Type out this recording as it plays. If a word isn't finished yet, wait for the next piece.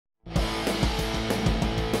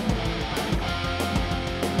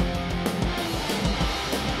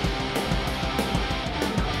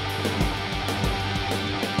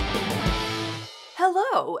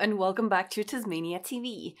Hello and welcome back to TezMania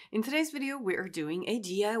TV. In today's video we are doing a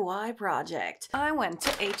DIY project. I went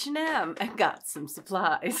to H&M and got some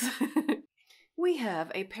supplies. We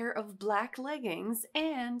have a pair of black leggings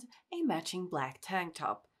and a matching black tank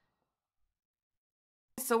top.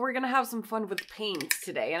 So we're gonna have some fun with paint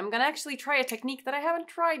today, and I'm gonna actually try a technique that I haven't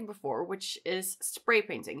tried before, which is spray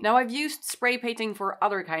painting. Now, I've used spray painting for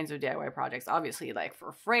other kinds of DIY projects, obviously like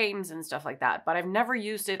for frames and stuff like that, but I've never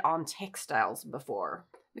used it on textiles before.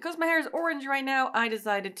 Because my hair is orange right now, I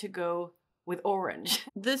decided to go with orange.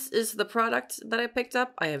 This is the product that I picked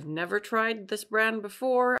up. I have never tried this brand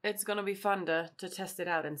before. It's gonna be fun to test it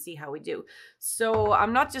out and see how we do. So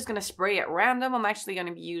I'm not just gonna spray at random, I'm actually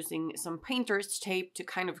gonna be using some painter's tape to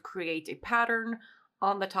kind of create a pattern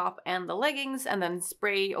on the top and the leggings, and then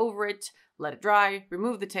spray over it, let it dry,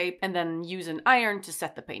 remove the tape, and then use an iron to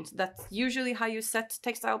set the paint. That's usually how you set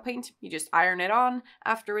textile paint. You just iron it on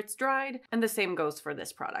after it's dried, and the same goes for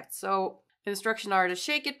this product. So instructions are to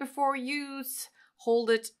shake it before use, hold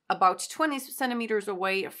it about 20 centimeters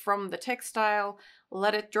away from the textile,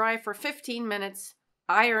 let it dry for 15 minutes,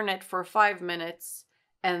 iron it for 5 minutes,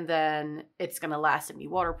 and then it's gonna last and be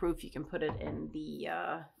waterproof. You can put it in the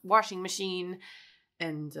washing machine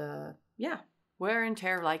and yeah, wear and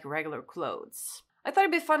tear like regular clothes. I thought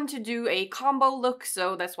it'd be fun to do a combo look,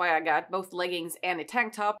 so that's why I got both leggings and a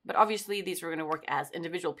tank top, but obviously these are going to work as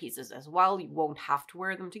individual pieces as well. You won't have to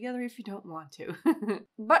wear them together if you don't want to.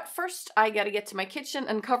 But first, I gotta get to my kitchen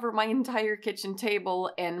and cover my entire kitchen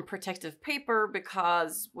table in protective paper,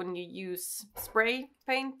 because when you use spray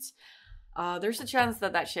paint, there's a chance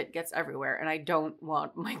that that shit gets everywhere, and I don't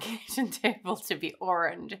want my kitchen table to be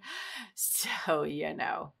orange. So, you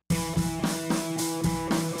know.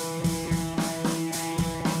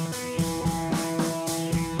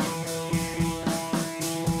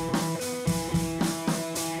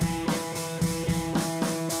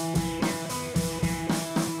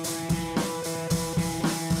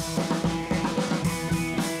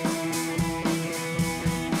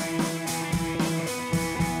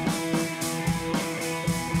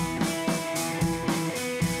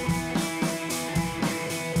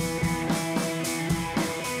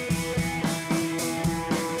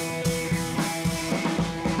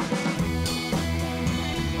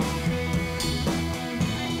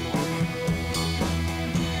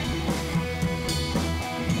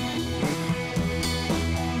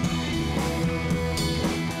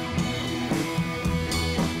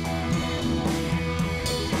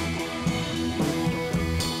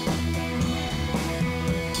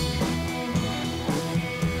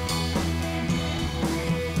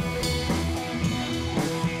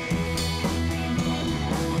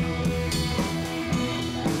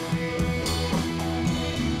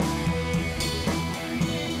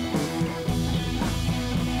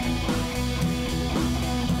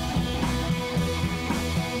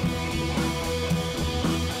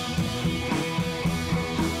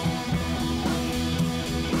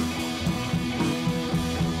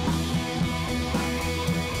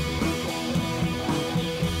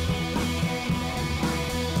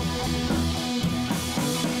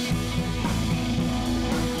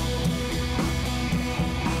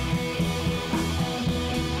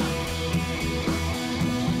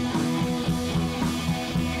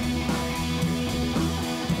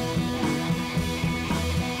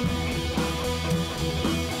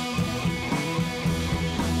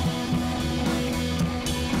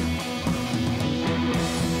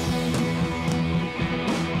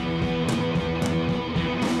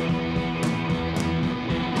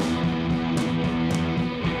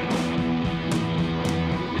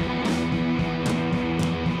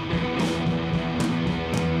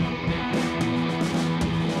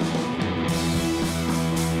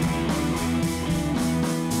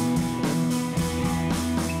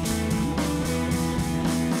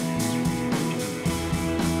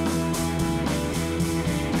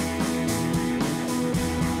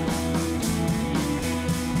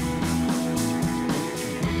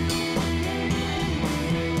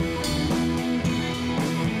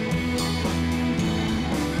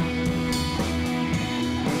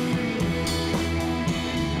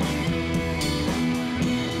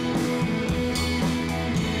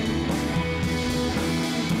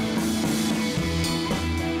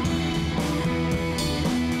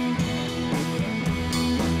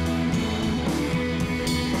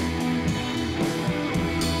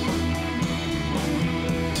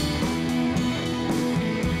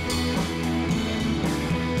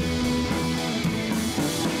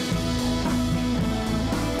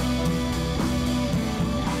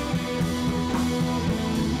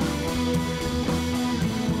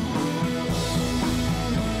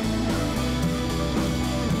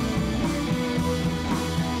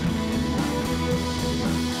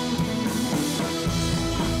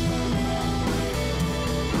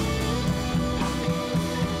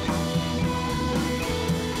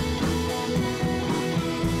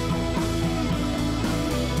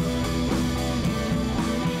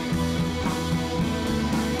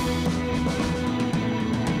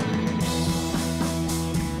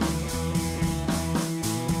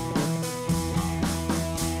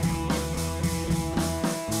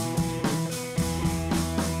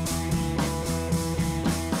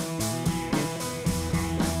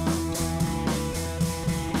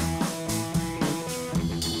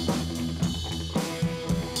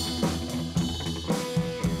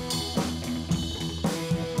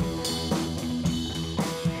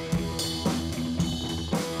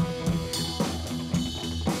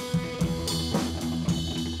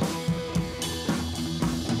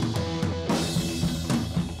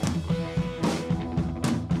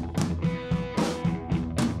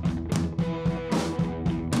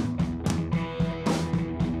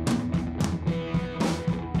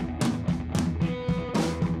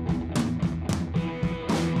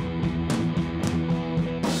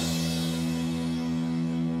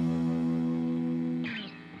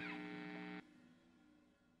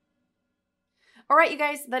 Alright, you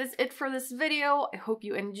guys, that is it for this video. I hope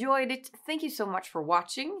you enjoyed it. Thank you so much for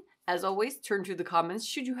watching. As always, turn to the comments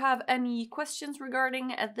should you have any questions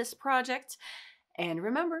regarding this project. And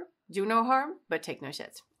remember, do no harm, but take no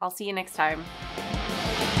shit. I'll see you next time.